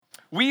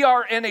We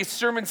are in a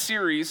sermon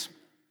series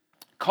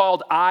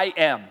called I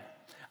Am.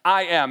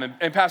 I Am,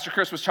 and Pastor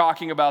Chris was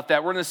talking about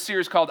that. We're in this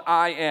series called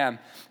I Am.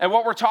 And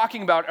what we're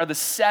talking about are the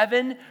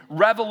 7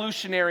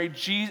 revolutionary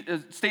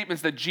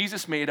statements that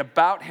Jesus made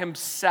about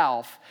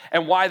himself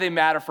and why they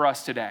matter for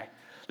us today.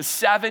 The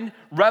 7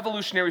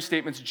 revolutionary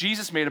statements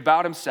Jesus made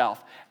about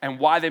himself and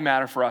why they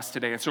matter for us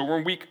today. And so we're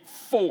in week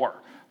 4,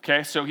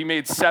 okay? So he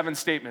made 7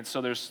 statements,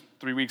 so there's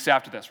 3 weeks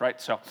after this,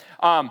 right? So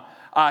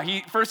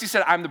he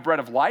said, I'm the bread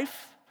of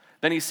life.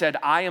 Then he said,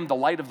 I am the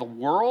light of the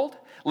world.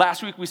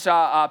 Last week we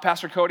saw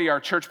Pastor Cody, our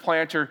church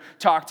planter,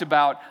 talked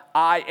about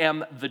I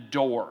am the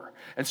door.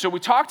 And so we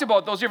talked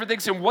about those different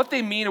things and what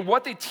they mean and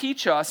what they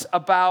teach us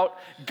about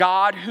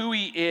God, who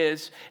he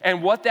is,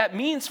 and what that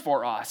means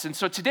for us. And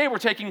so today we're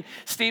taking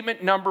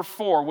statement number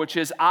 4, which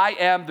is I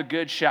am the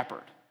good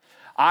shepherd.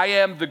 I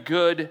am the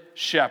good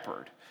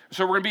shepherd.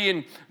 So we're going to be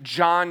in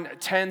John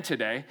 10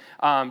 today.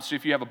 So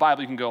if you have a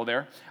Bible, you can go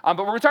there. But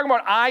we're talking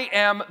about I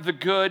am the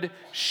good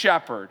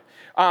shepherd.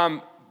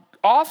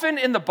 Often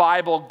in the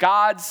Bible,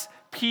 God's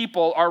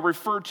people are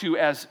referred to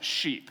as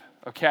sheep,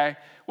 okay?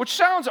 Which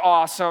sounds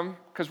awesome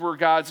because we're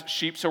God's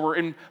sheep, so we're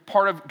in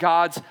part of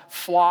God's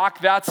flock.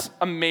 That's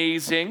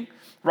amazing,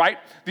 right?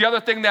 The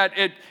other thing that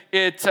it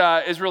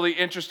is really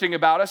interesting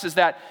about us is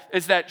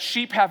that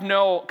sheep have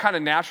no kind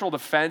of natural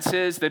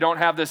defenses. They don't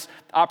have this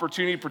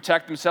opportunity to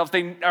protect themselves.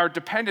 They are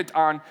dependent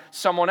on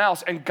someone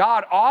else. And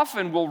God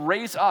often will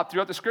raise up,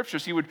 throughout the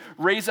scriptures, he would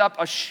raise up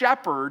a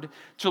shepherd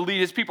to lead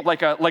his people,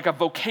 like a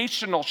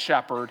vocational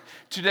shepherd,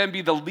 to then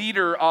be the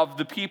leader of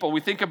the people.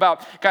 We think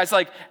about guys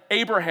like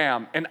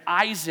Abraham and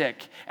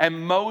Isaac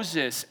and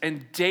Moses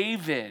and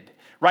David,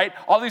 right?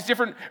 All these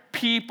different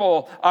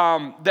people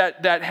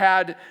that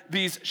had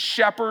these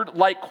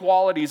shepherd-like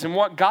qualities. And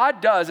what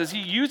God does is he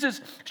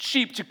uses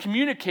sheep to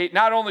communicate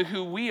not only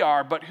who we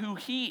are, but who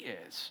he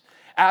is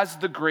as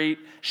the great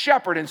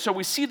shepherd. And so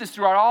we see this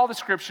throughout all the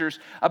scriptures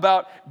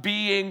about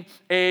being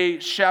a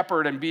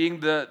shepherd and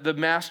being the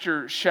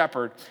master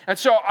shepherd. And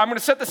so I'm going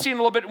to set the scene a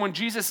little bit. When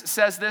Jesus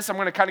says this, I'm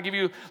going to kind of give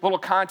you a little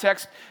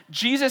context.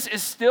 Jesus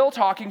is still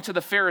talking to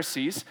the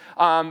Pharisees.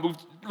 We've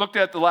looked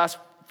at the last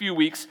few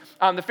weeks.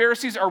 The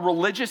Pharisees are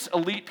religious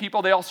elite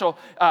people. They also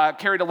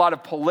carried a lot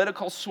of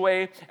political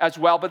sway as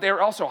well, but they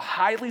were also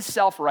highly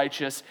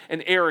self-righteous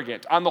and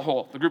arrogant on the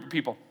whole, the group of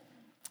people.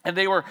 And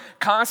they were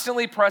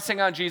constantly pressing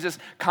on Jesus,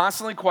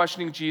 constantly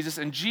questioning Jesus,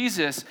 and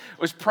Jesus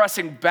was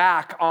pressing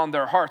back on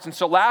their hearts. And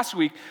so last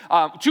week,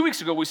 2 weeks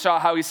ago, we saw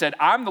how he said,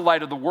 I'm the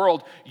light of the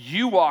world,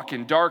 you walk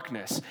in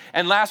darkness.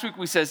 And last week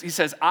he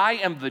says, I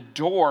am the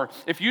door.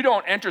 If you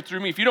don't enter through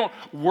me, if you don't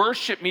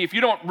worship me, if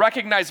you don't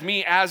recognize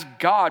me as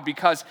God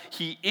because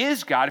he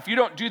is God, if you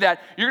don't do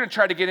that, you're going to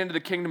try to get into the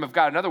kingdom of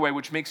God another way,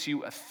 which makes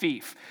you a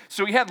thief.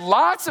 So he had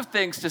lots of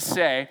things to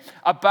say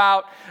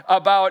about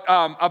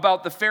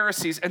the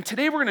Pharisees. And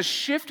today we're going to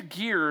shift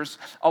gears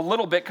a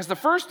little bit because the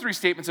first 3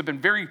 statements have been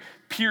very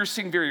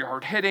piercing, very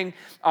hard-hitting.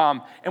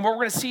 And what we're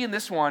going to see in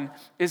this one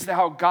is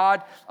how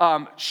God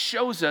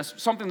shows us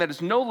something that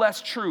is no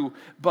less true,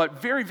 but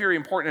very, very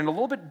important and a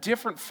little bit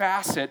different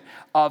facet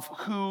of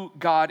who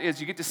God is.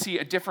 You get to see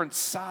a different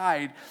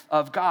side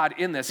of God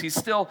in this. He's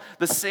still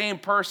the same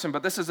person,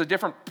 but this is a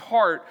different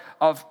part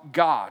of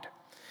God.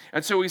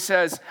 And so he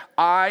says,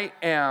 I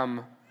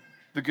am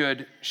the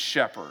good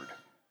shepherd.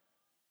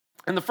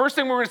 And the first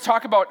thing we're going to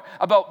talk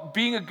about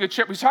being a good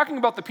shepherd, he's talking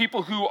about the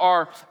people who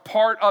are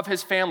part of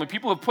his family,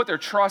 people who have put their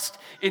trust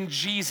in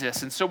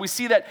Jesus. And so we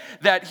see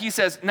that he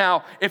says,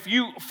 now, if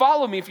you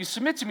follow me, if you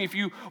submit to me, if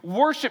you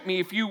worship me,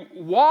 if you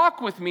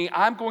walk with me,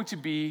 I'm going to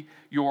be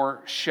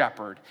your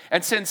shepherd.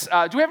 And since,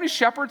 do we have any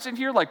shepherds in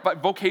here, like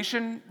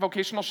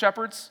vocational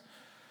shepherds?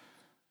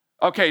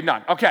 Okay,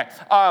 none. Okay.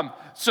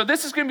 So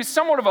this is going to be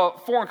somewhat of a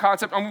foreign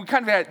concept. We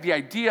kind of had the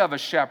idea of a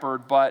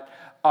shepherd, but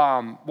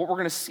what we're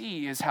going to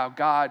see is how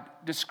God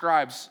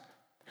describes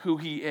who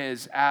he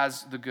is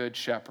as the good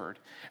shepherd.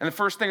 And the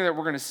first thing that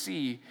we're going to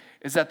see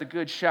is that the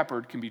good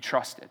shepherd can be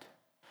trusted.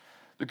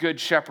 The good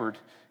shepherd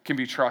can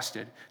be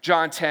trusted.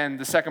 John 10,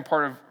 the second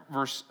part of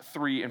verse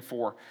 3 and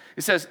 4.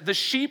 It says, the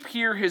sheep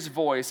hear his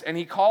voice, and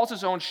he calls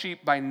his own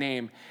sheep by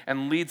name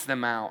and leads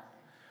them out.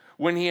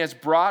 When he has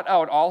brought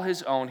out all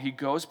his own, he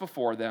goes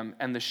before them,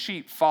 and the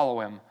sheep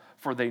follow him,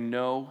 for they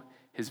know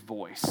his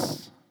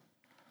voice.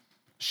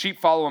 Sheep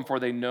follow him, for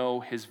they know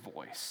his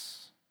voice.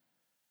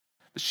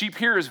 The sheep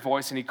hear his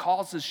voice, and he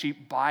calls the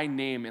sheep by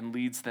name and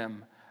leads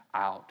them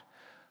out.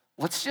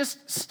 Let's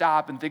just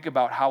stop and think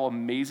about how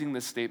amazing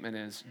this statement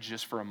is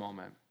just for a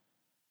moment.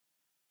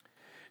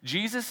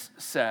 Jesus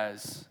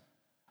says,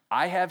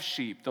 I have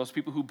sheep, those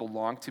people who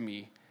belong to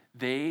me,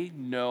 they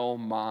know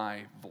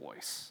my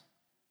voice.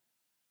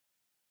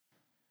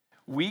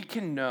 We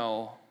can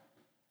know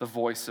the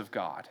voice of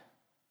God.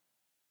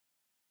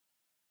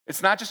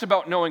 It's not just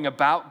about knowing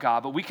about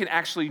God, but we can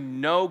actually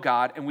know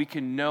God and we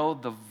can know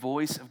the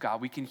voice of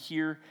God. We can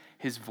hear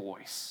his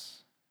voice.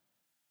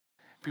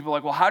 People are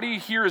like, well, how do you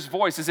hear his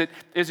voice? Is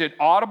it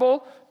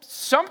audible?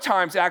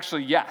 Sometimes,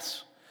 actually,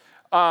 yes.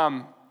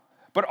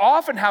 But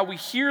often how we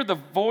hear the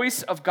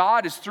voice of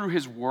God is through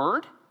his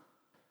word.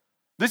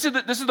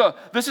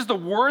 This is the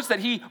words that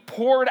he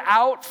poured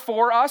out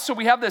for us. So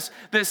we have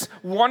this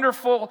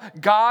wonderful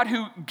God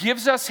who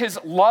gives us his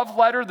love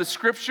letter, the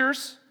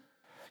scriptures.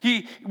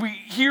 We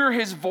hear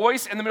his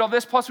voice in the middle of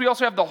this. Plus, we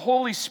also have the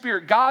Holy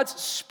Spirit, God's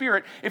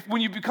Spirit.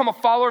 When you become a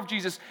follower of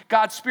Jesus,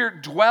 God's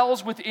Spirit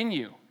dwells within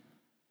you.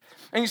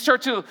 And you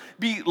start to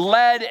be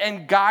led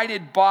and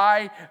guided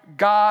by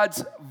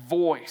God's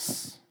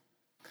voice.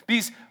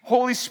 These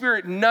Holy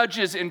Spirit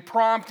nudges and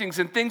promptings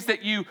and things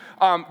that you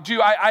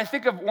do. I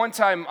think of one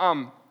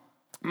time,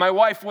 my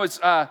wife was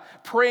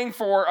praying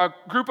for a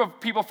group of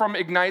people from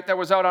Ignite that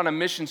was out on a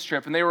missions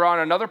trip, and they were on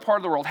another part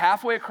of the world,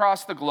 halfway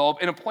across the globe,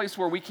 in a place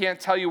where we can't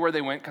tell you where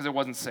they went because it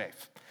wasn't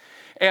safe.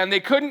 And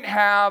they couldn't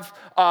have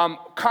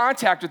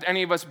contact with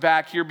any of us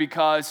back here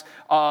because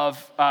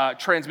of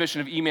transmission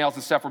of emails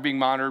and stuff were being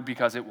monitored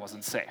because it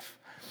wasn't safe.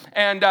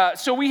 And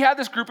so we had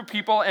this group of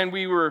people, and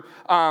we were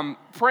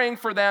praying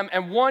for them.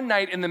 And one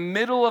night, in the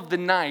middle of the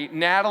night,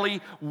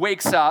 Natalie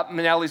wakes up.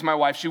 Natalie's my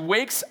wife. She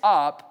wakes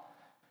up,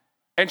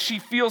 and she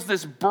feels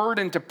this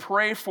burden to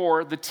pray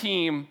for the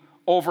team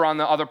over on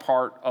the other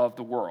part of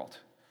the world.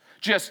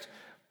 Just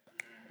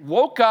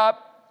woke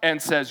up and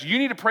says, you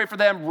need to pray for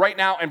them right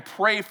now and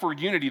pray for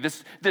unity.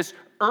 This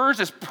urge,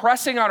 this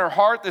pressing on her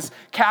heart, this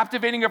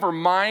captivating of her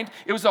mind,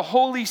 it was a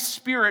Holy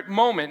Spirit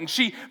moment. And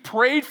she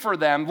prayed for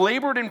them,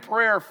 labored in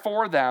prayer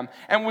for them,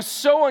 and was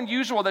so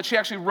unusual that she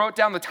actually wrote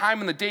down the time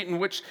and the date in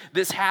which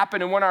this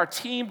happened. And when our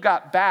team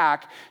got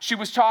back, she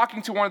was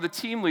talking to one of the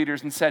team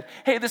leaders and said,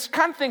 hey, this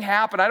kind of thing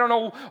happened. I don't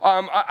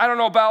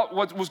know about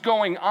what was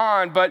going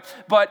on, but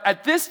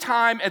at this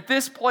time, at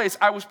this place,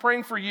 I was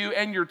praying for you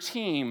and your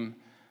team.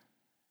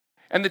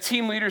 And the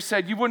team leader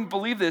said, you wouldn't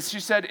believe this.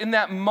 She said, in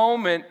that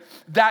moment,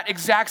 that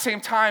exact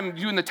same time,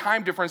 you and the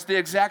time difference, the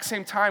exact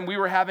same time, we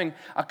were having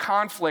a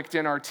conflict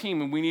in our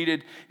team and we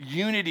needed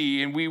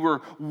unity and we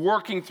were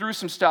working through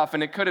some stuff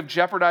and it could have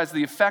jeopardized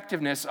the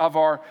effectiveness of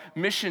our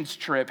missions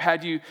trip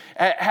had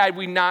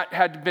we not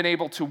had been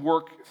able to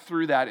work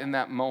through that in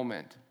that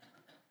moment.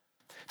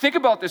 Think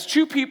about this.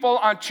 Two people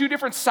on two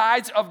different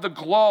sides of the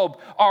globe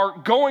are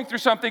going through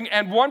something,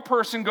 and one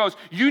person goes,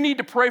 you need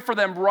to pray for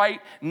them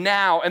right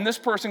now. And this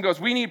person goes,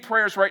 we need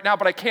prayers right now,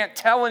 but I can't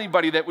tell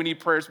anybody that we need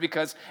prayers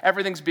because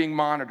everything's being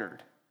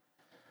monitored.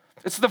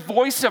 It's the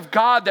voice of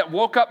God that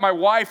woke up my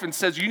wife and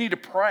says, you need to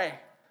pray.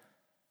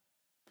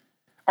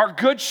 Our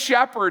good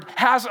shepherd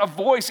has a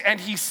voice, and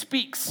he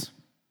speaks.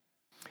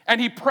 And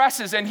he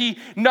presses, and he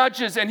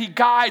nudges, and he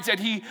guides, and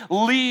he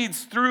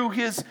leads through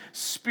his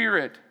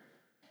Spirit.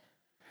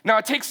 Now,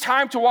 it takes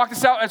time to walk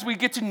this out as we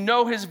get to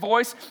know his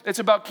voice. It's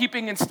about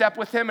keeping in step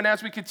with him. And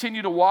as we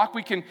continue to walk,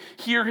 we can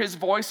hear his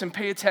voice and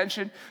pay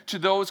attention to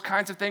those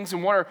kinds of things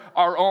and what are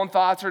our own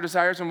thoughts or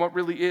desires and what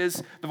really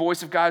is the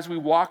voice of God as we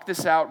walk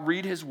this out,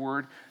 read his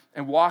word,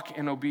 and walk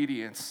in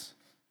obedience.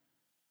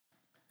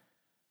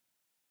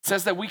 It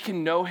says that we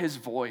can know his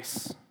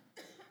voice.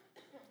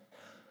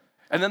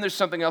 And then there's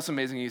something else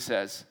amazing he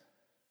says.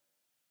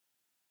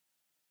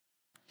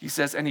 He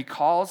says, and he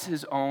calls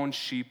his own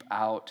sheep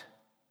out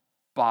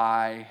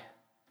by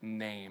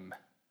name.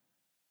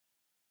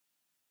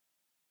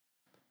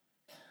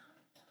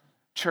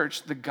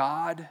 Church, the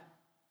God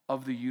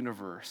of the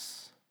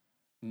universe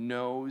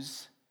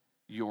knows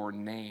your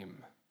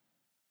name.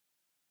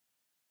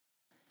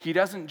 He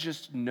doesn't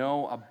just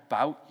know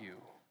about you,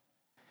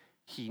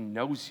 he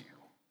knows you.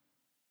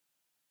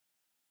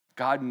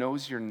 God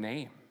knows your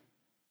name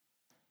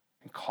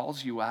and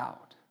calls you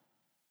out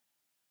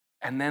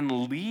and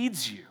then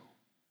leads you.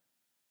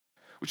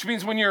 Which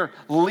means when you're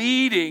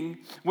leading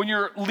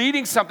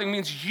something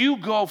means you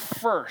go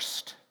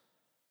first.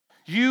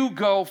 You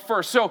go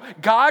first. So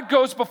God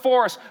goes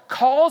before us,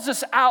 calls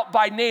us out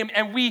by name,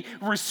 and we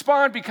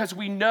respond because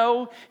we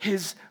know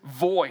his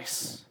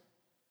voice.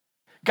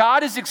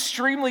 God is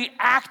extremely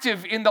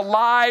active in the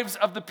lives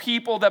of the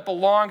people that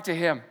belong to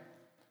him.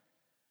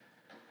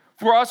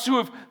 For us who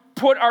have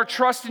put our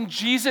trust in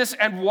Jesus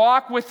and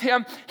walk with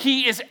him,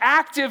 he is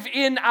active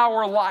in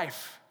our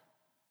life.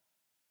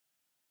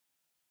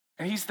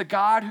 And he's the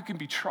God who can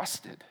be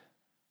trusted.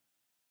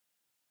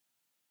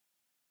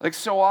 Like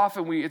so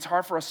often, it's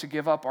hard for us to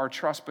give up our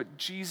trust, but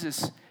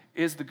Jesus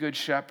is the good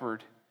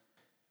shepherd.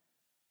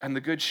 And the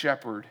good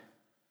shepherd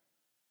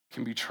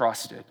can be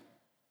trusted.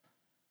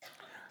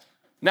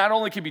 Not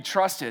only can be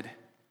trusted,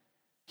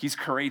 he's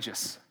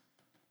courageous.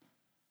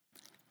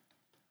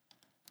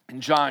 In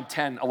John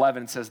 10:11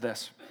 it says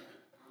this,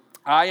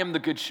 I am the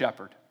good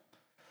shepherd.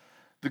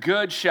 The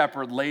good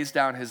shepherd lays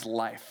down his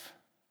life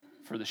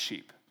for the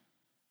sheep.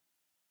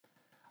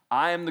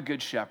 I am the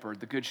good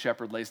shepherd. The good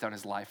shepherd lays down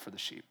his life for the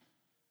sheep.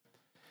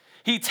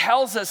 He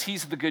tells us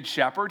he's the good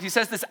shepherd. He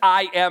says this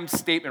I am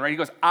statement, right? He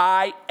goes,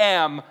 I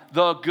am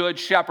the good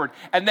shepherd.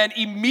 And then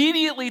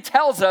immediately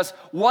tells us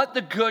what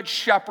the good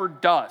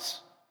shepherd does.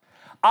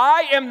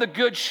 I am the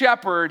good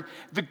shepherd.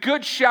 The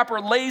good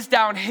shepherd lays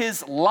down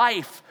his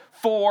life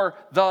for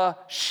the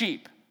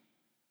sheep.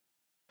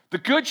 The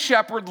good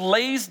shepherd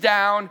lays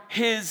down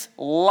his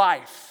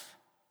life.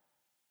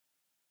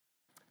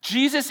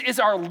 Jesus is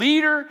our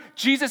leader,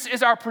 Jesus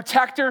is our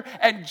protector,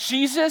 and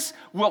Jesus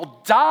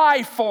will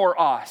die for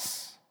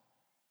us.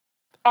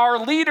 Our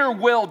leader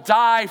will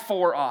die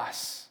for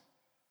us.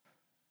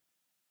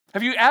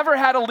 Have you ever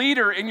had a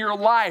leader in your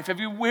life? Have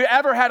you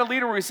ever had a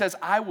leader where he says,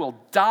 I will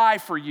die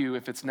for you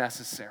if it's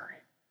necessary?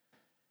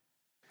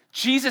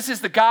 Jesus is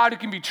the God who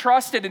can be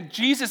trusted, and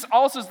Jesus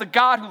also is the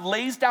God who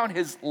lays down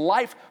his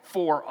life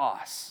for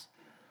us.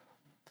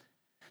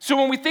 So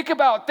when we think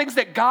about things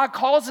that God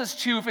calls us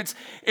to, if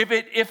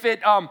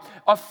it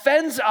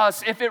offends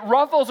us, if it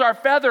ruffles our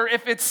feather,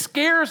 if it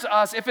scares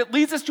us, if it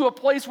leads us to a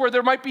place where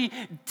there might be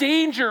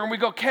danger, and we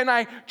go, can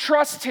I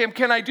trust him?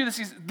 Can I do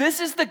this? This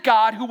is the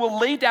God who will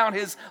lay down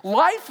his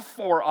life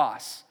for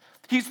us.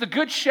 He's the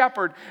good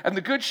shepherd, and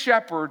the good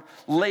shepherd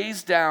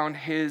lays down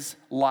his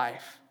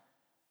life.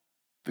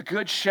 The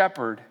good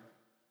shepherd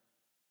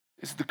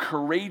is the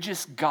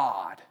courageous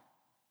God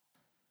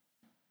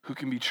who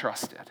can be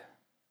trusted.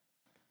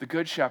 The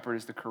good shepherd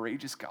is the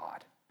courageous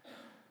God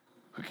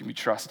who can be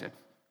trusted.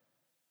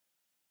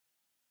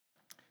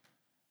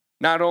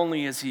 Not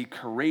only is he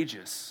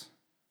courageous,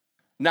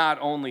 not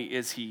only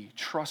is he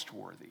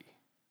trustworthy,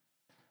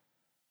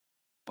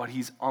 but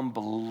he's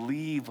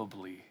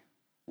unbelievably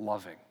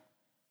loving.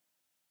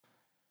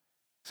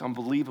 He's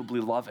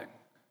unbelievably loving.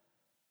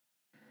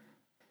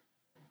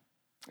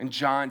 In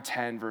John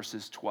 10,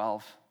 verses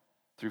 12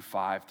 through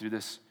 5, through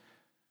this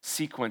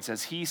sequence,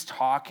 as he's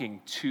talking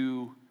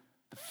to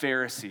the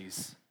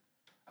Pharisees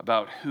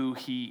about who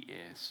he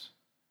is,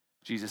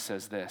 Jesus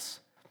says this: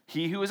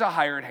 he who is a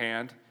hired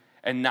hand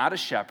and not a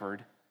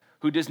shepherd,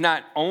 who does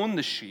not own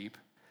the sheep,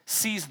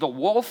 sees the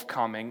wolf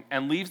coming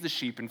and leaves the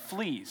sheep and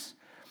flees.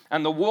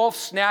 And the wolf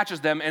snatches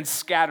them and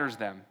scatters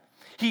them.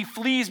 He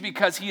flees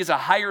because he is a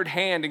hired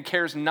hand and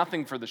cares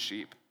nothing for the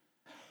sheep.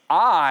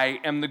 I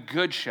am the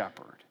good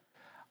shepherd.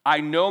 I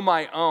know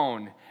my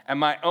own, and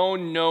my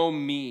own know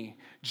me,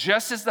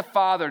 just as the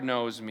Father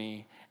knows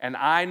me, and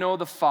I know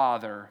the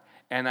Father,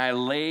 and I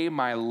lay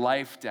my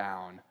life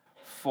down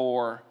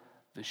for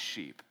the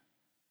sheep.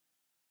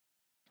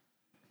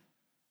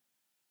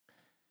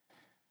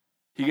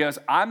 He goes,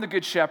 I'm the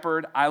good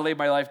shepherd, I lay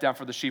my life down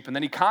for the sheep. And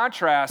then he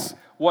contrasts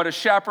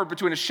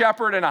between a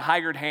shepherd and a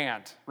hired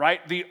hand,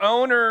 right? The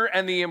owner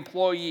and the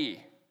employee.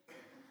 He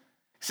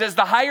says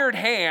the hired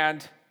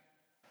hand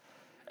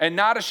and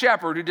not a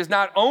shepherd who does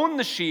not own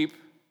the sheep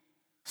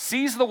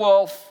sees the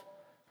wolf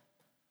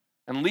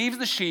and leaves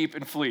the sheep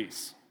and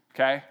flees.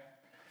 Okay?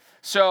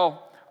 So,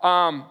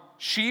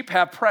 sheep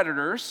have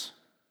predators.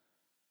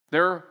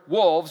 They're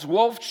wolves.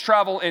 Wolves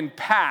travel in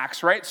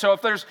packs, right? So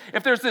if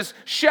there's this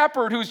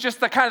shepherd who's just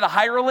the kind of the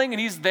hireling, and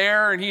he's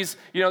there, and he's,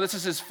 this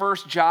is his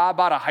first job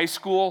out of high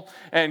school,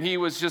 and he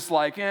was just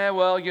like,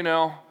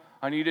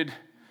 I needed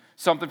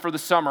something for the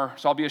summer,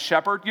 so I'll be a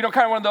shepherd. Kind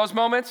of one of those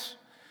moments.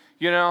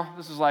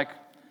 This is like,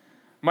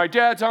 my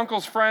dad's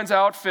uncle's friend's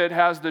outfit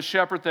has the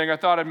shepherd thing. I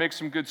thought I'd make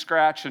some good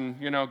scratch and,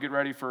 get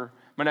ready for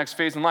my next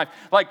phase in life.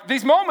 Like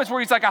these moments where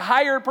he's like a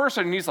hired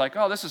person and he's like,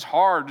 oh, this is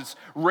hard. It's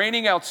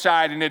raining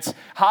outside and it's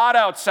hot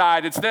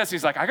outside. It's this.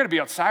 He's like, I got to be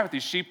outside with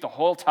these sheep the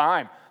whole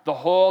time.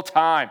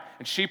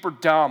 And sheep are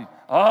dumb.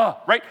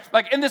 Right?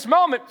 Like in this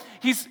moment,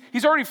 he's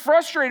already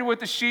frustrated with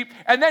the sheep,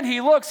 and then he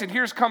looks and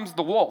here comes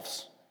the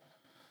wolves.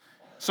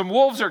 Some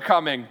wolves are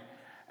coming,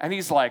 and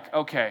he's like,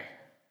 okay.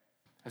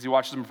 As he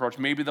watches them approach,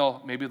 maybe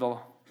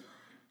they'll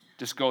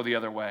just go the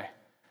other way.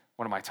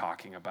 What am I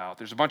talking about?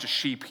 There's a bunch of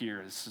sheep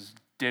here. This is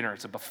dinner.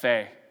 It's a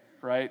buffet,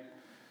 right?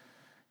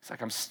 It's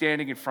like, I'm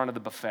standing in front of the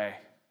buffet.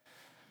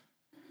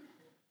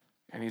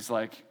 And he's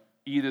like,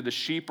 either the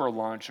sheep are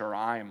lunch or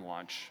I am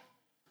lunch.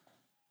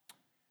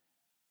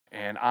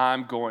 And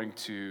I'm going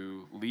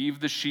to leave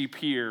the sheep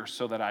here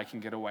so that I can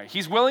get away.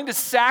 He's willing to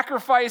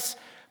sacrifice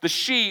the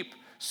sheep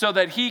so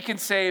that he can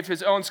save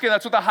his own skin.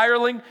 That's what the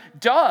hireling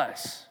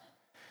does.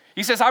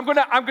 He says, I'm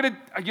gonna,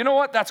 you know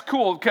what? That's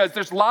cool because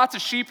there's lots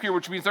of sheep here,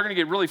 which means they're gonna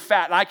get really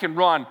fat and I can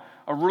run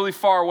a really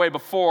far away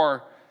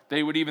before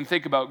they would even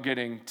think about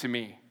getting to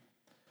me.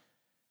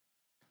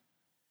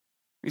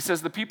 He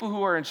says, the people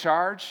who are in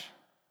charge,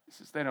 he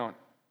says,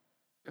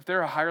 if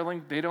they're a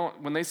hireling,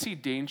 when they see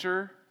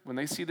danger, when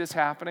they see this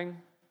happening,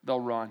 they'll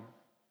run.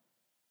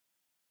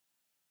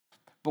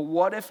 But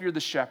what if you're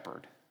the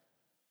shepherd?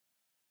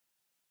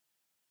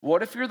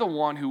 What if you're the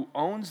one who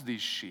owns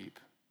these sheep?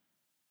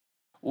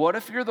 What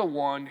if you're the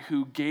one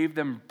who gave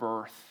them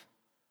birth?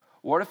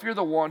 What if you're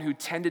the one who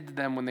tended to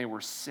them when they were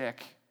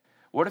sick?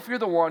 What if you're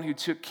the one who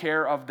took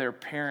care of their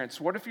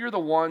parents? What if you're the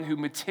one who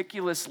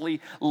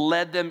meticulously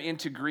led them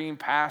into green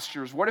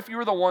pastures? What if you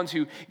were the ones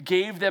who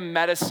gave them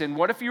medicine?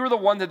 What if you were the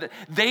one that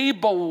they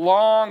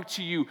belong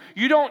to you?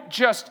 You don't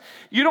just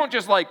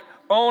like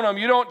own them.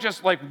 You don't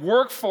just like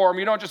work for them.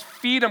 You don't just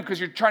feed them because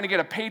you're trying to get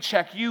a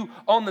paycheck. You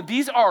own them.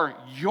 These are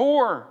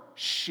your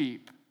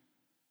sheep.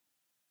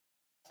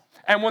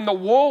 And when the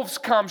wolves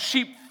come,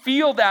 sheep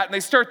feel that and they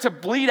start to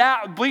bleed,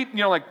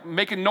 like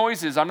making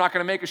noises. I'm not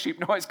going to make a sheep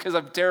noise because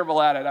I'm terrible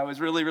at it. I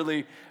was really,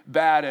 really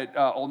bad at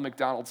old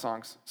McDonald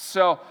songs.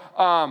 So,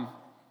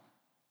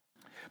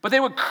 But they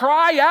would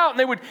cry out and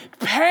they would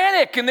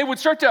panic and they would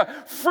start to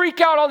freak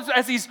out all this,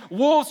 as these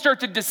wolves start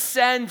to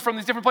descend from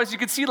these different places. You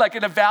can see like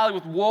in a valley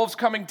with wolves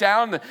coming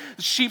down, the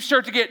sheep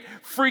start to get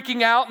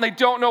freaking out and they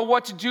don't know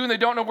what to do and they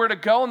don't know where to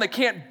go and they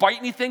can't bite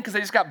anything because they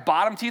just got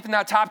bottom teeth and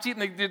not top teeth.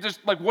 And they're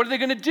just like, what are they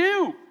going to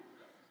do?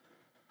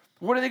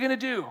 What are they going to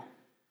do?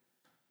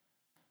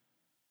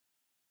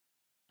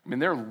 I mean,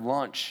 they're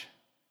lunch.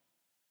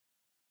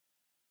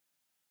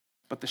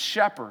 But the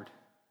shepherd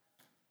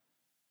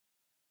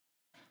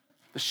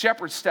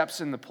steps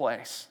into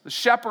place. The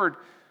shepherd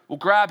will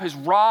grab his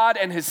rod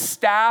and his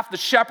staff. The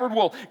shepherd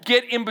will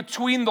get in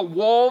between the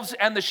wolves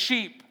and the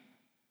sheep.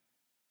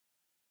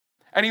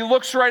 And he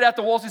looks right at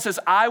the wolves and says,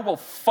 I will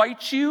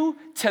fight you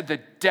to the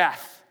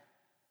death.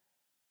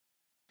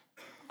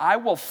 I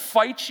will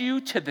fight you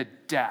to the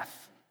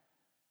death.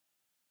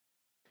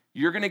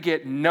 You're going to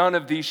get none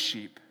of these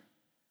sheep.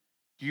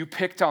 You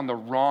picked on the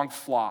wrong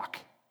flock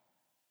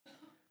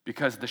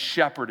because the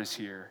shepherd is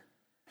here,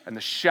 and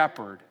the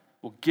shepherd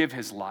will give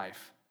his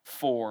life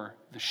for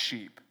the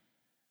sheep,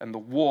 and the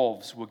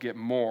wolves will get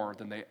more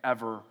than they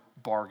ever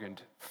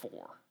bargained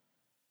for.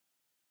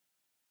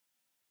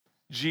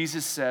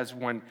 Jesus says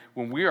when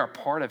we are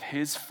part of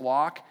his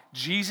flock,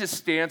 Jesus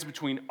stands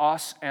between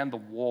us and the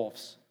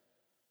wolves.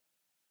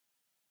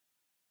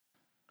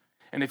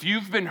 And if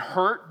you've been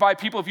hurt by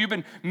people, if you've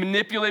been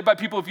manipulated by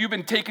people, if you've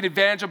been taken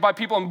advantage of by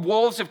people, and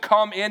wolves have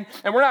come in,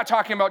 and we're not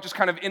talking about just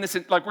kind of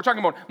innocent, like we're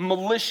talking about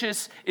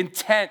malicious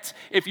intent.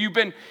 If you've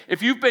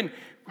been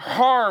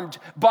harmed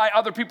by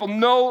other people,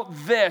 know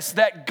this,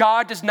 that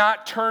God does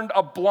not turn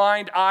a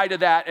blind eye to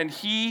that, and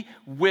he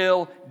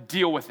will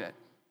deal with it.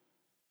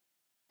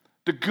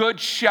 The good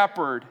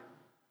shepherd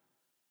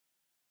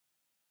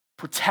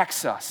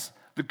protects us.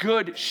 The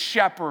good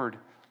shepherd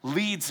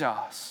leads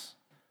us.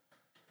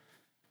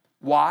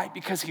 Why?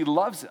 Because he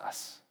loves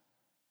us.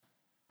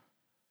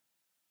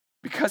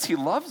 Because he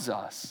loves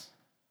us.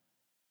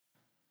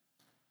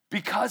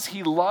 Because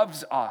he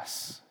loves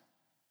us.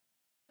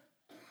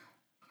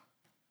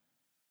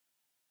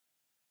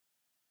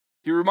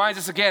 He reminds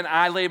us again,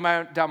 I lay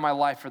down my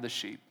life for the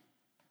sheep.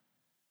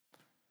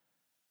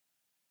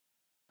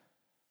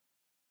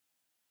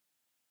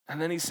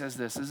 And then he says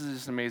this is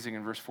just amazing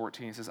in verse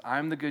 14. He says,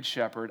 I'm the good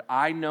shepherd.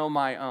 I know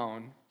my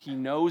own. He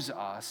knows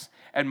us.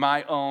 And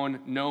my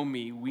own know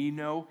me. We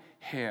know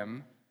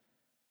him.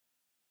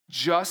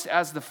 Just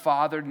as the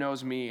Father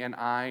knows me and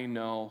I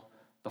know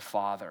the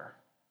Father.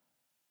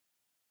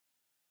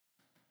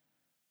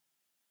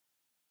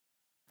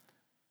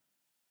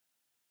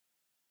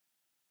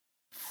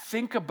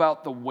 Think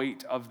about the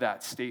weight of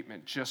that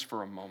statement just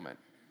for a moment.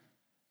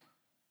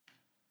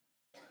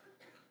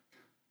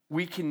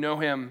 We can know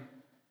him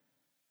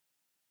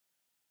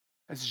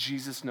as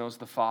Jesus knows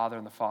the Father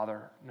and the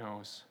Father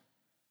knows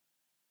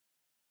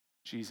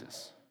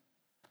Jesus.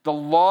 The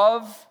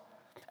love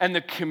and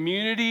the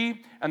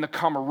community and the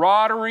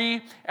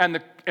camaraderie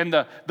and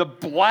the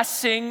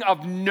blessing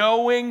of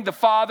knowing the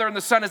Father and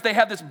the Son, as they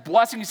have this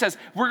blessing, he says,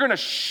 we're going to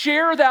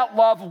share that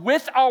love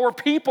with our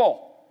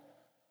people.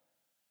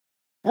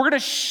 We're going to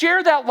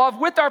share that love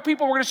with our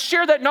people. We're going to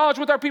share that knowledge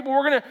with our people.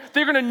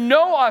 They're going to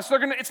know us.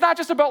 It's not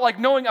just about like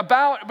knowing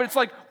about, but it's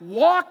like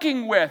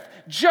walking with,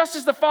 just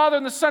as the Father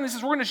and the Son. He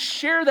says, we're going to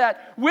share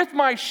that with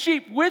my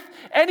sheep, with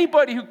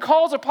anybody who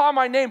calls upon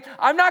my name.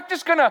 I'm not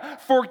just going to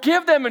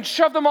forgive them and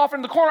shove them off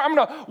into the corner. I'm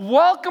going to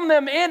welcome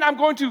them in. I'm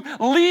going to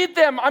lead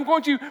them. I'm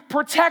going to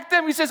protect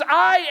them. He says,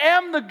 I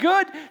am the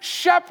good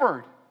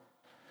shepherd.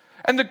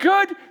 And the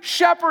good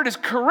shepherd is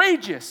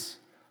courageous.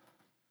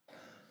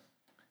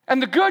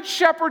 And the good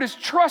shepherd is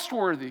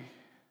trustworthy.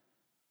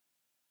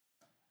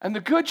 And the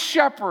good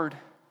shepherd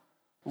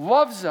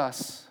loves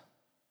us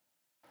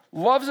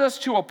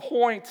to a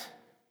point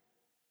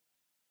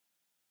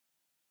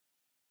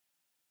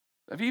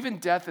of even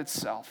death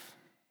itself.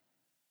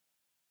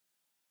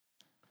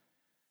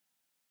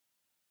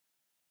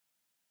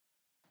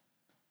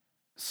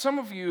 Some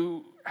of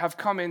you have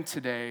come in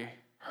today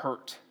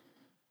hurt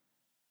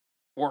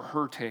or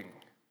hurting.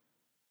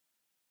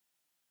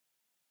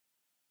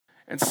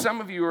 And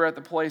some of you are at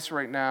the place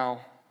right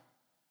now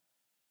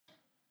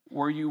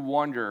where you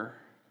wonder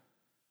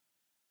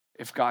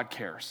if God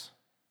cares.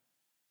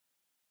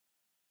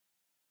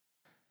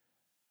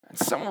 And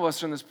some of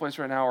us in this place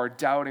right now are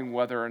doubting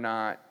whether or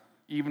not,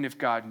 even if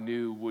God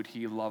knew, would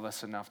he love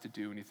us enough to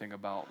do anything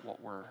about what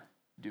we're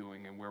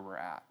doing and where we're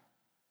at.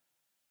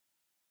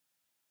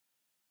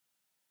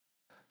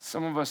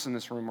 Some of us in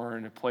this room are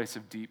in a place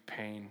of deep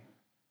pain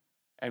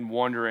and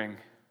wondering,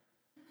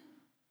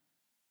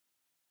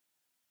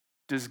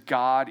 does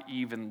God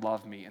even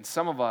love me? And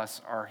some of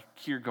us are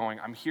here going,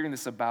 I'm hearing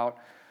this about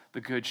the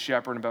Good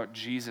Shepherd and about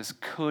Jesus.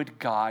 Could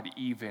God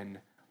even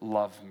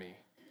love me?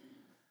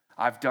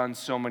 I've done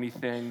so many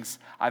things.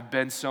 I've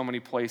been so many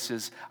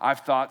places.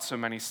 I've thought so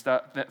many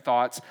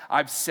thoughts.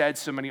 I've said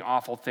so many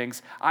awful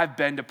things. I've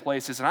been to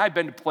places, and I've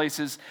been to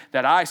places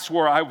that I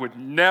swore I would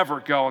never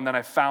go, and then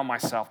I found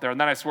myself there.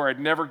 And then I swore I'd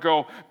never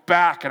go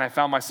back, and I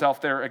found myself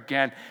there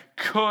again.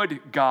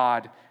 Could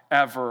God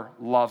ever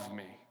love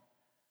me?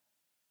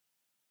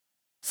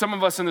 Some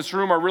of us in this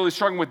room are really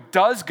struggling with,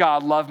 does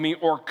God love me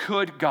or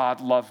could God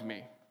love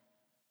me?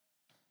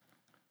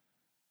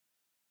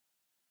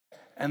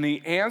 And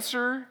the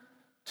answer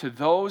to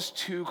those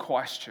two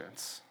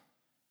questions,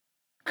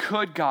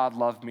 could God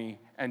love me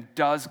and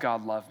does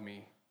God love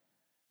me?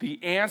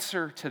 The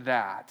answer to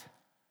that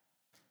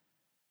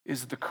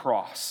is the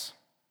cross.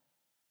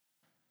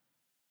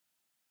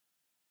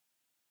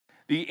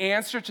 The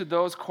answer to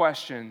those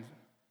questions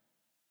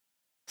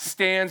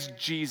stands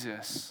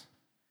Jesus,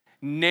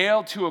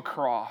 nailed to a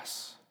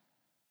cross,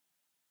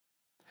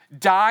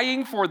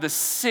 dying for the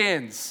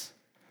sins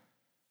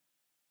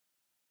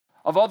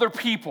of other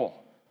people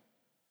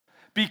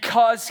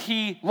because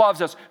he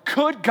loves us.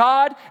 Could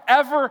God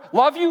ever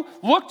love you?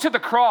 Look to the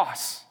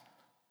cross.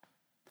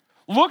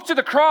 Look to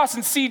the cross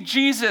and see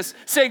Jesus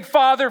saying,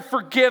 Father,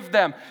 forgive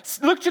them.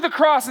 Look to the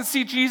cross and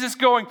see Jesus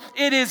going,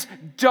 it is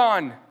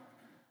done.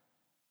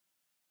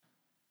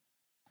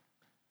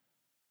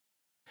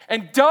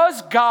 And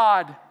does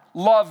God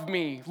love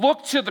me?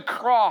 Look to the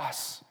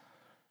cross.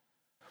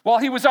 While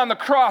he was on the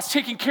cross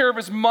taking care of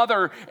his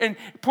mother and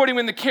putting him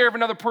in the care of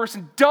another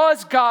person,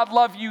 does God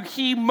love you?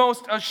 He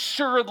most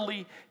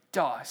assuredly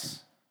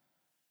does.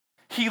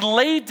 He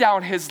laid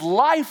down his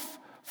life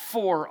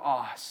for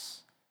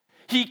us.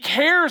 He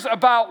cares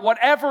about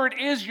whatever it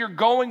is you're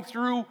going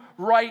through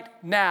right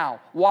now.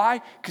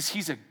 Why? Because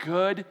he's a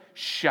good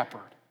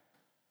shepherd.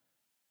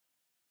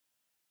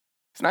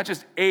 He's not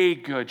just a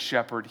good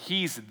shepherd,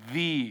 he's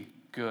the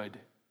good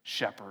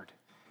shepherd.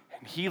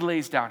 And he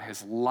lays down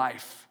his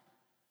life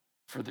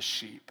for the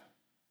sheep.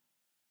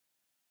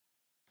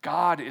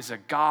 God is a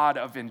God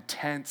of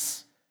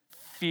intense,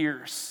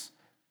 fierce,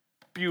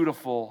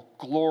 beautiful,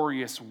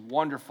 glorious,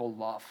 wonderful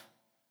love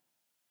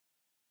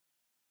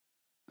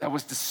that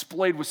was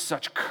displayed with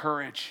such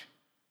courage.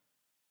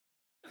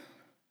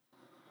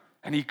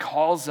 And he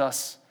calls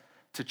us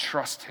to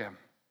trust him.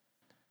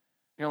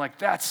 You're like,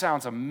 that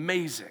sounds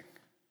amazing.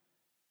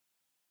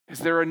 Is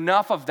there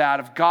enough of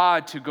that, of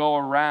God, to go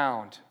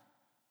around?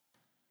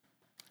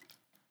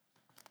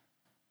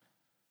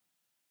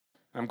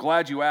 I'm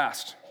glad you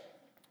asked,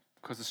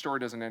 because the story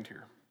doesn't end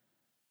here.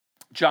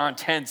 John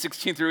 10,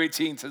 16 through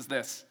 18 says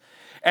this,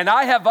 and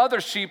I have other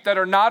sheep that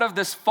are not of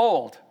this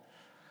fold.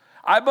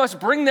 I must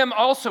bring them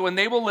also, and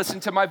they will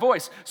listen to my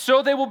voice.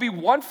 So they will be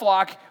one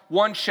flock,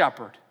 one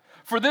shepherd.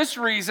 For this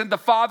reason, the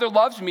Father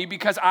loves me,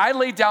 because I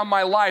lay down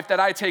my life that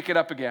I take it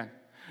up again.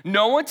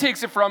 No one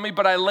takes it from me,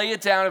 but I lay it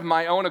down of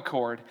my own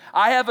accord.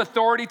 I have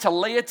authority to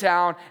lay it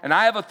down, and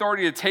I have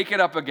authority to take it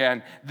up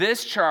again.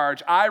 This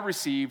charge I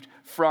received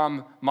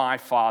from my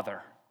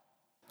Father.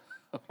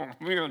 Oh,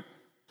 man.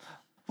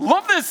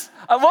 Love this.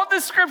 I love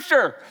this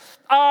scripture.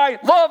 I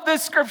love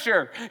this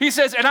scripture. He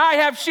says, and I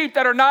have sheep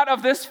that are not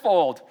of this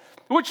fold,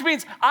 which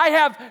means I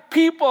have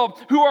people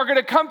who are going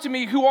to come to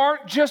me who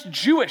aren't just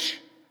Jewish,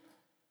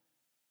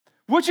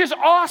 which is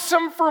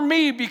awesome for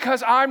me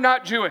because I'm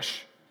not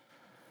Jewish.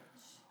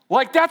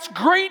 Like, that's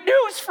great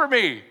news for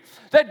me.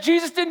 That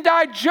Jesus didn't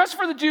die just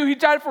for the Jew. He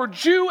died for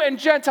Jew and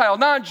Gentile,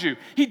 non-Jew.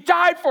 He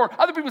died for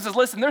other people. He says,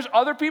 listen, there's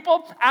other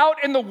people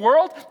out in the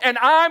world, and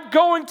I'm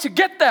going to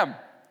get them.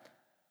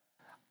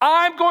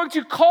 I'm going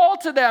to call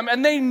to them,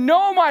 and they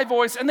know my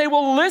voice, and they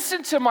will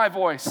listen to my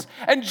voice.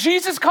 And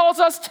Jesus calls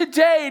us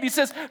today, and he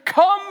says,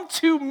 come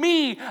to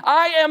me.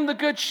 I am the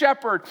good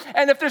shepherd.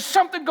 And if there's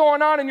something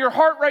going on in your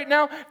heart right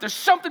now, if there's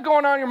something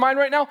going on in your mind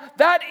right now,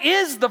 that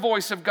is the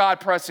voice of God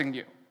pressing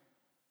you.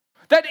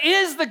 That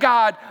is the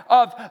God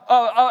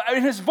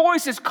and his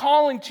voice is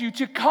calling to you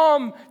to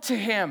come to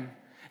him.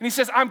 And he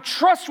says, I'm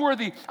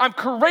trustworthy, I'm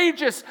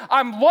courageous,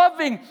 I'm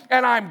loving,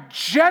 and I'm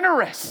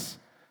generous.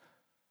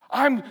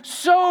 I'm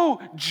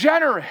so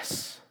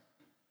generous.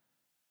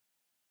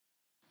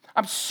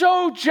 I'm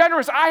so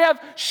generous. I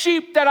have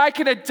sheep that I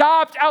can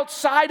adopt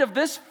outside of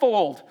this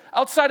fold,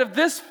 outside of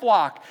this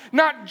flock.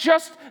 Not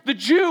just the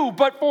Jew,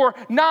 but for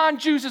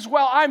non-Jews as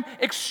well. I'm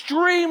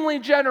extremely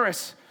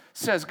generous,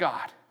 says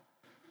God.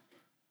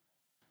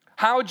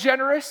 How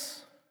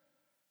generous?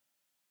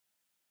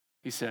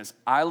 He says,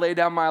 I lay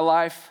down my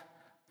life,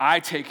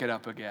 I take it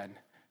up again.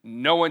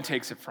 No one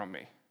takes it from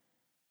me.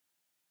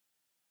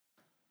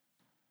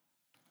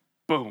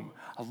 Boom.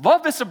 I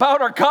love this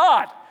about our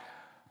God.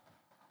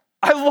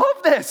 I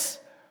love this.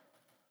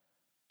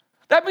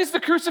 That means the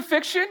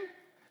crucifixion,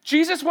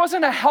 Jesus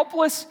wasn't a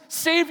helpless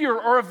savior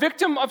or a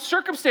victim of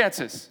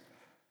circumstances.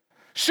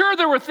 Sure,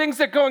 there were things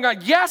that going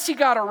on. Yes, he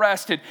got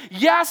arrested.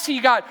 Yes, he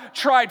got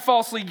tried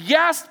falsely.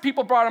 Yes,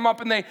 people brought him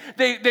up and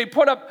they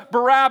put up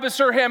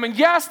Barabbas or him. And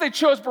yes, they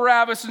chose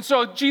Barabbas. And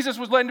so Jesus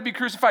was led to be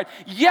crucified.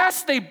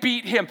 Yes, they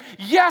beat him.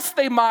 Yes,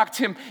 they mocked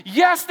him.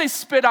 Yes, they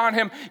spit on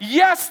him.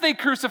 Yes, they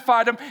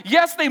crucified him.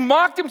 Yes, they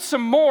mocked him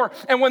some more.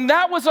 And when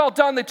that was all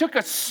done, they took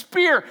a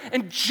spear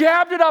and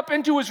jabbed it up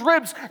into his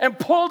ribs and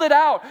pulled it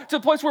out to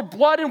the place where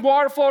blood and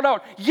water flowed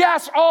out.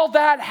 Yes, all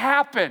that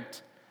happened.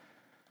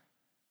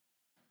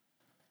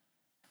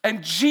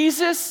 And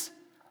Jesus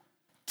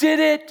did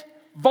it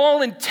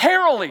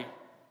voluntarily.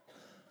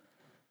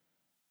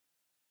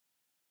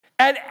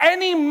 At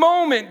any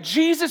moment,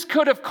 Jesus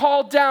could have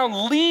called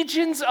down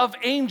legions of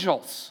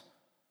angels.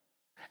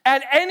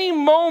 At any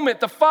moment,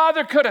 the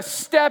Father could have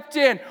stepped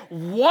in,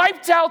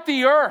 wiped out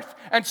the earth,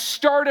 and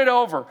started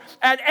over.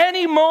 At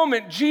any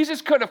moment,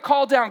 Jesus could have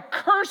called down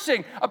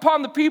cursing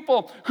upon the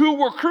people who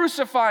were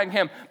crucifying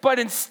him, but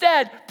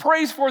instead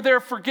prays for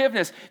their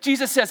forgiveness.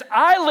 Jesus says,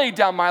 I laid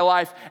down my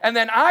life, and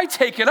then I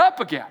take it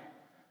up again.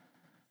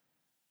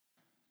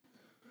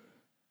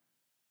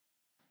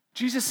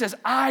 Jesus says,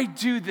 I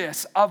do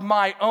this of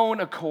my own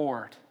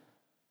accord.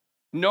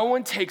 No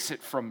one takes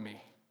it from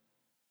me.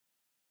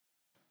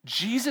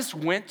 Jesus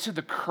went to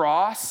the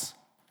cross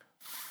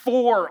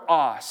for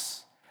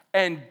us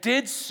and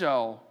did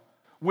so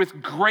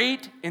with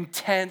great,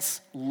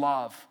 intense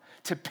love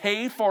to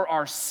pay for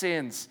our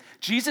sins.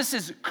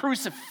 Jesus'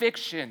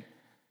 crucifixion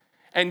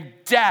and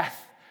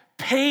death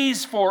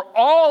pays for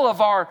all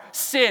of our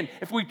sin.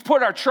 If we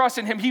put our trust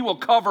in him, he will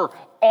cover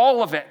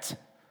all of it.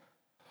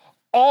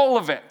 All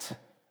of it.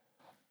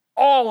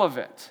 All of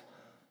it.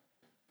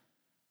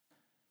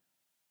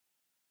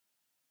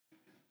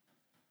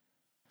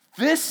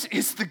 This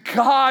is the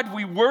God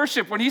we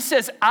worship. When he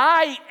says,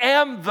 I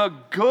am the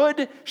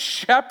good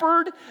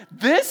shepherd,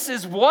 this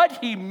is what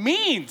he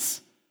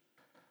means.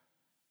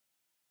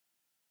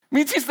 It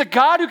means he's the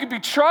God who can be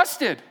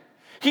trusted.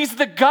 He's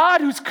the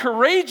God who's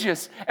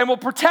courageous and will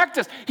protect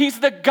us. He's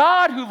the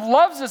God who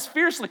loves us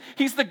fiercely.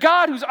 He's the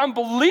God who's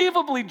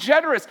unbelievably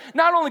generous,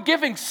 not only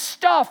giving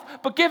stuff,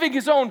 but giving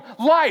his own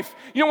life.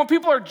 You know, when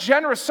people are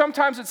generous,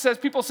 sometimes it says,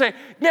 people say,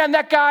 man,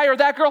 that guy or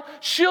that girl,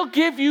 she'll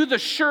give you the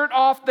shirt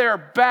off their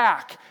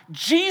back.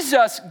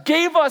 Jesus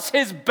gave us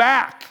his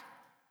back.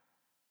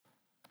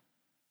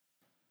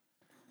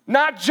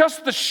 Not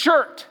just the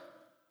shirt.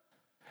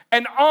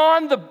 And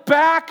on the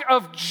back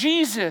of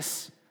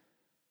Jesus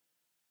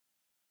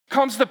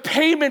comes the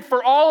payment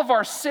for all of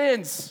our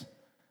sins.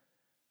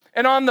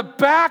 And on the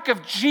back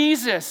of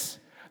Jesus,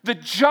 the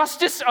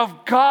justice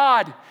of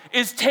God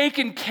is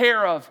taken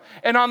care of.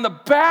 And on the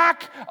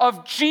back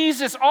of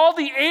Jesus, all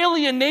the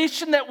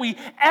alienation that we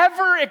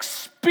ever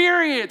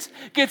experienced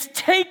gets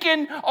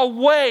taken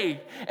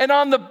away. And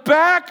on the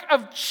back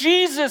of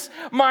Jesus,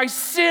 my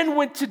sin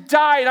went to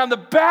die. And on the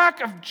back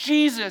of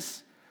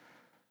Jesus,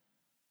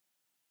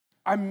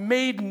 I'm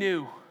made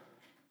new.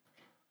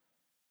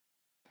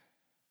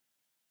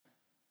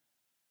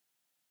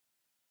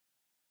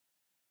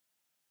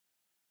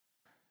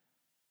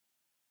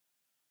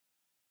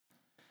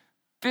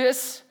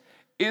 This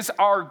is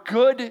our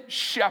good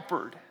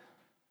shepherd.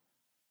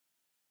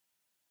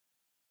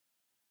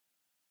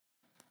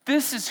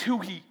 This is who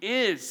he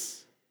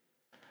is.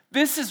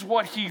 This is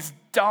what he's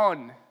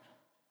done.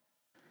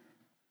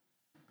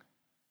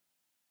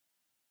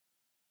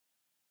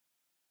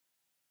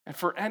 And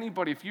for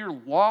anybody, if you're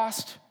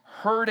lost,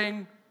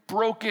 hurting,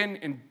 broken,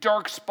 in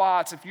dark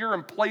spots, if you're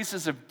in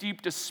places of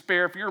deep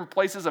despair, if you're in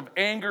places of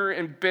anger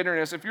and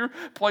bitterness, if you're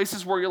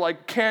places where you're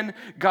like, can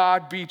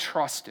God be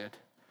trusted?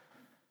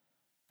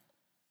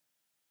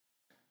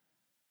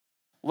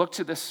 Look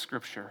to this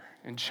scripture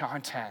in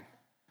John 10,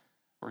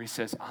 where he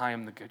says, I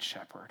am the good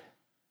shepherd.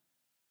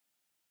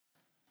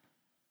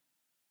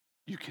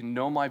 You can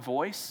know my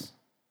voice,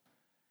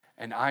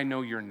 and I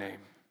know your name.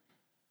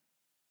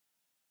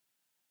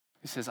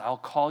 He says, I'll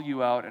call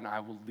you out, and I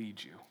will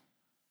lead you.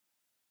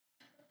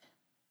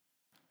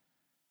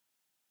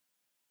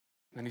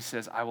 Then he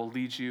says, I will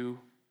lead you,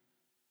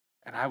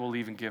 and I will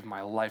even give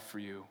my life for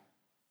you.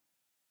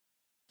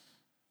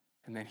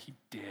 And then he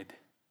did.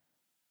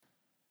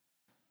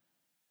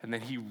 And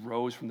then he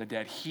rose from the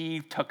dead. He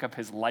took up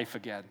his life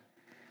again.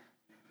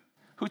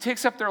 Who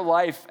takes up their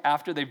life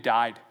after they've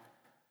died?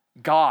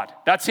 God.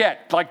 That's it.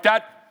 Like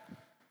that.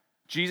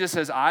 Jesus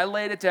says, I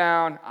laid it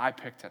down, I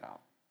picked it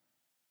up.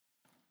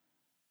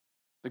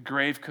 The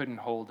grave couldn't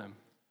hold him.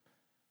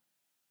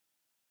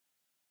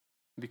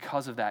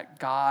 Because of that,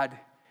 God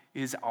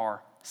is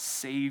our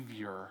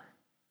Savior.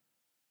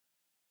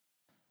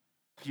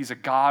 He's a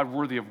God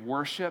worthy of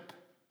worship.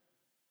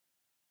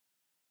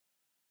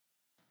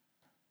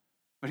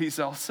 But he's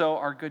also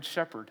our good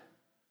shepherd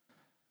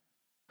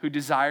who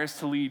desires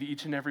to lead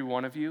each and every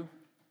one of you,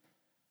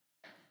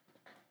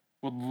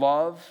 would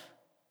love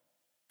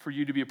for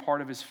you to be a part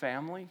of his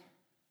family,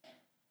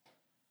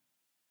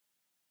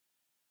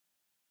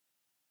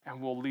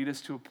 and will lead us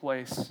to a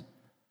place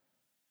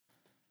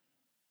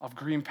of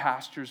green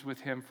pastures with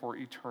him for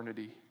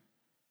eternity.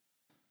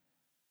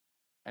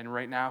 And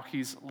right now,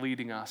 he's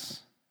leading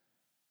us.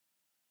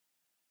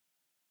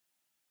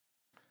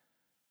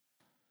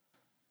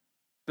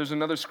 There's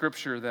another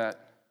scripture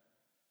that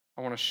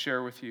I want to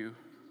share with you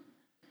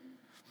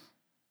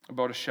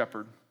about a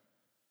shepherd.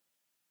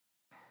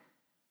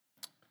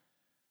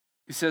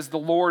 He says, the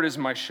Lord is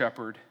my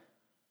shepherd.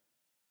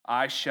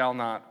 I shall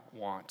not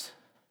want.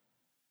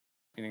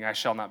 Meaning I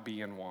shall not be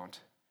in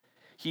want.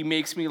 He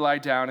makes me lie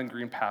down in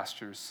green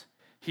pastures.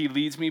 He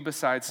leads me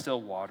beside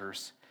still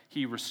waters.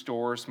 He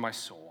restores my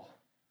soul.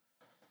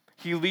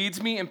 He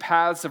leads me in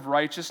paths of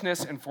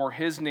righteousness and for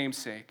his name's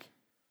sake.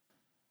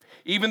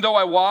 Even though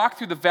I walk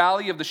through the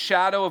valley of the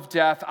shadow of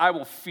death, I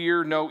will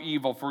fear no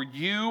evil, for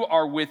you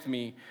are with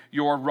me.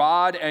 Your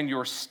rod and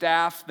your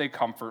staff, they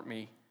comfort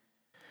me.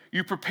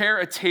 You prepare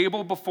a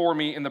table before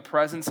me in the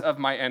presence of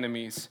my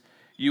enemies.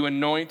 You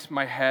anoint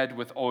my head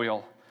with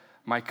oil.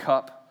 My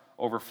cup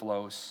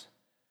overflows.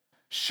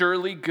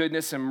 Surely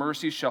goodness and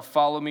mercy shall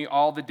follow me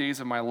all the days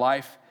of my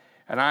life,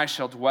 and I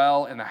shall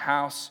dwell in the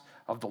house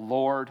of the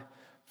Lord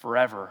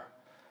forever.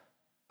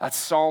 That's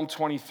Psalm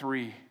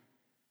 23.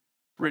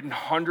 Written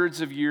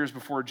hundreds of years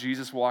before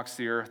Jesus walks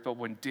the earth, but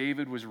when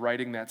David was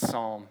writing that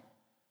psalm,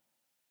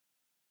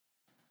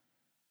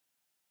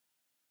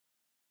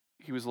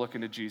 he was looking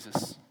to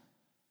Jesus.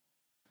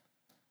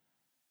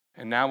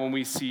 And now when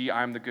we see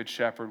I'm the good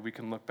shepherd, we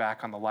can look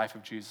back on the life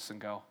of Jesus and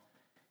go,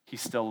 he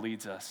still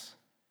leads us,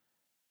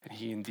 and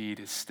he indeed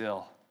is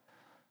still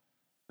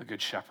the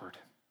good shepherd.